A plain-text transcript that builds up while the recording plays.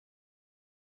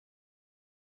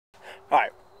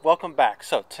Alright, welcome back.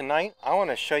 So tonight I want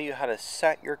to show you how to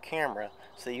set your camera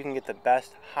so that you can get the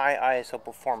best high ISO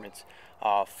performance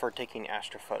for taking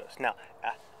astrophotos. Now,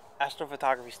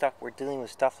 astrophotography stuff, we're dealing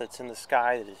with stuff that's in the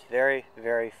sky that is very,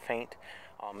 very faint.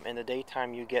 In the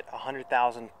daytime you get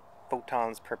 100,000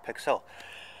 photons per pixel.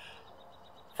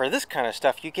 For this kind of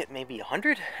stuff you get maybe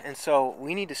 100, and so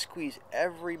we need to squeeze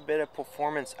every bit of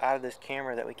performance out of this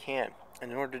camera that we can.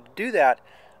 And in order to do that,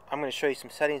 I'm going to show you some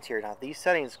settings here. Now these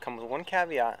settings come with one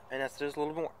caveat, and that's there's a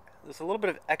little bit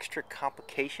of extra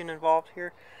complication involved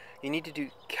here. You need to do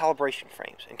calibration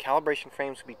frames, and calibration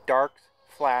frames would be darks,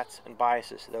 flats, and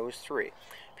biases, those three.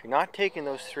 If you're not taking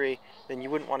those three, then you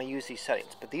wouldn't want to use these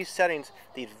settings. But these settings,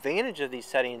 the advantage of these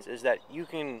settings is that you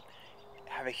can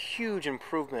have a huge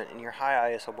improvement in your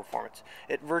high ISO performance.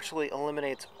 It virtually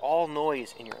eliminates all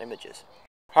noise in your images.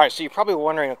 Alright, so you're probably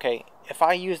wondering, okay, if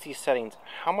I use these settings,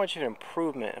 how much of an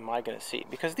improvement am I going to see?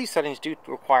 Because these settings do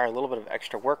require a little bit of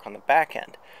extra work on the back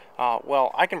end.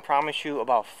 Well, I can promise you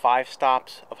about 5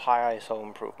 stops of high ISO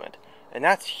improvement. And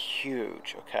that's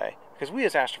huge, okay? Because we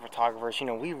as astrophotographers, you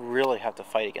know, we really have to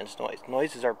fight against noise.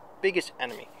 Noise is our biggest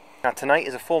enemy. Now tonight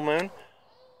is a full moon,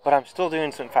 but I'm still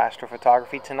doing some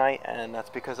astrophotography tonight, and that's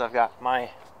because I've got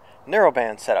my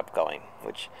narrowband setup going,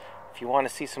 which if you want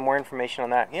to see some more information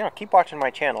on that, you know, keep watching my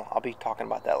channel. I'll be talking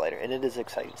about that later, and it is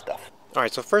exciting stuff.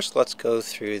 Alright, so first let's go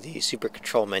through the super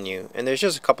control menu, and there's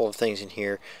just a couple of things in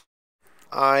here.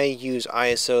 I use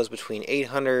ISOs between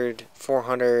 800,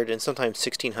 400, and sometimes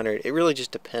 1600. It really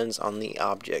just depends on the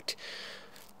object.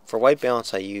 For white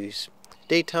balance I use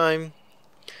daytime,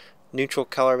 neutral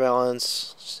color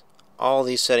balance, all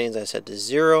these settings I set to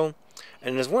 0.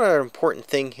 And there's one other important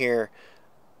thing here.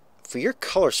 For your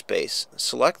color space,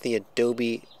 select the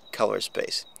Adobe color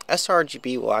space.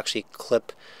 sRGB will actually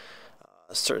clip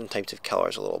certain types of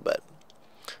colors a little bit.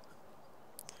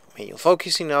 Manual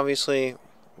focusing, obviously,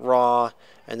 raw,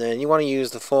 and then you want to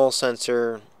use the full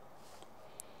sensor,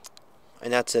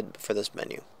 and that's it for this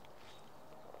menu.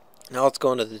 Now let's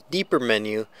go into the deeper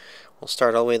menu. We'll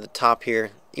start all the way at the top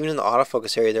here. Even in the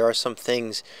autofocus area, there are some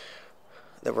things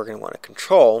that we're going to want to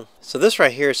control. So this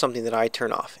right here is something that I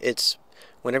turn off. It's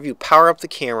whenever you power up the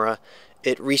camera,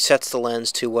 it resets the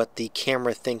lens to what the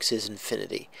camera thinks is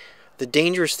infinity. The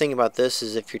dangerous thing about this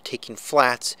is if you're taking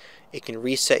flats, it can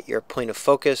reset your point of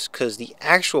focus, because the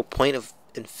actual point of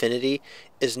infinity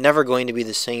is never going to be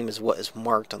the same as what is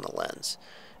marked on the lens.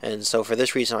 And so for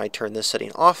this reason I turn this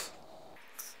setting off.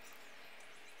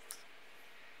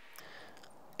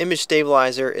 Image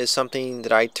stabilizer is something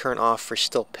that I turn off for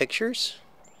still pictures,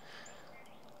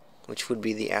 which would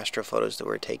be the astrophotos that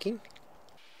we're taking.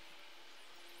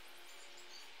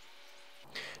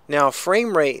 Now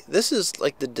frame rate, this is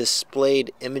like the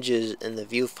displayed images in the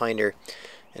viewfinder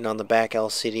and on the back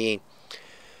LCD.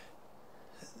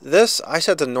 This I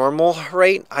set to normal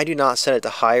rate. I do not set it to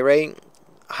high rate.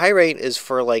 High rate is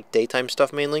for like daytime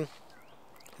stuff mainly.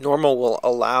 Normal will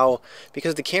allow,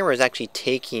 because the camera is actually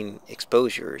taking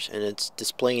exposures and it's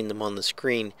displaying them on the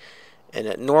screen, and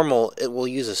at normal it will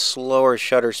use a slower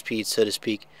shutter speed, so to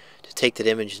speak, to take that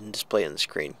image and display it on the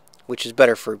screen, which is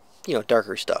better for, you know,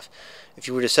 darker stuff. If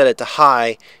you were to set it to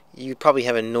high, you'd probably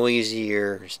have a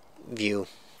noisier view.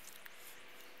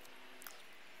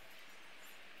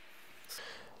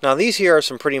 Now these here are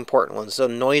some pretty important ones. So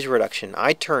noise reduction.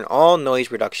 I turn all noise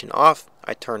reduction off.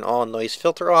 I turn all noise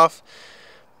filter off.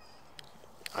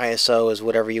 ISO is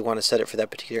whatever you want to set it for that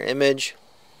particular image.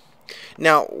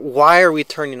 Now, why are we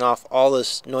turning off all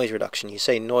this noise reduction? You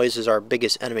say noise is our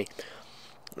biggest enemy.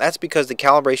 That's because the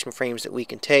calibration frames that we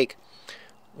can take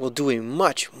will do a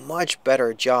much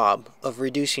better job of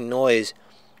reducing noise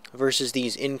versus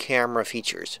these in-camera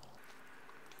features.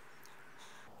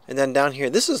 And then down here,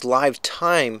 this is live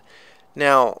time.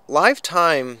 Now, live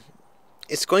time,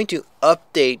 it's going to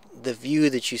update the view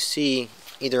that you see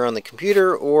either on the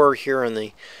computer or here on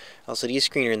the LCD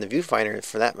screen or in the viewfinder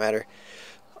for that matter,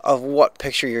 of what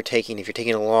picture you're taking. If you're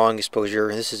taking a long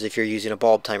exposure, this is if you're using a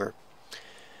bulb timer.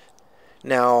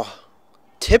 Now,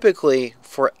 typically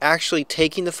for actually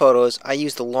taking the photos, I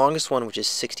use the longest one, which is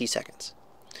 60 seconds.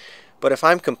 But if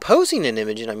I'm composing an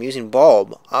image and I'm using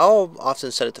bulb, I'll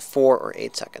often set it to 4 or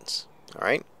 8 seconds.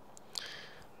 Alright,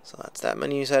 so that's that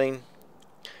menu setting.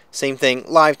 Same thing,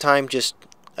 live time, just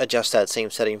adjust that same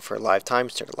setting for live time,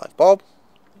 start a live bulb.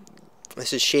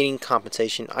 This is shading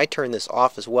compensation. I turn this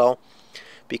off as well,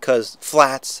 because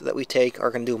flats that we take are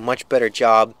going to do a much better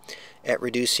job at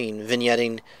reducing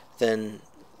vignetting than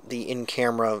the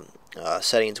in-camera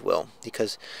settings will,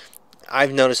 because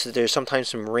I've noticed that there's sometimes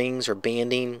some rings or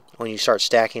banding when you start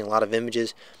stacking a lot of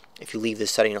images if you leave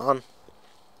this setting on,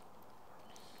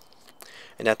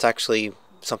 and that's actually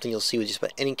something you'll see with just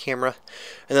about any camera.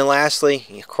 And then lastly,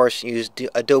 of course, use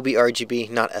Adobe RGB,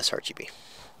 not sRGB.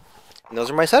 And those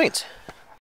are my settings.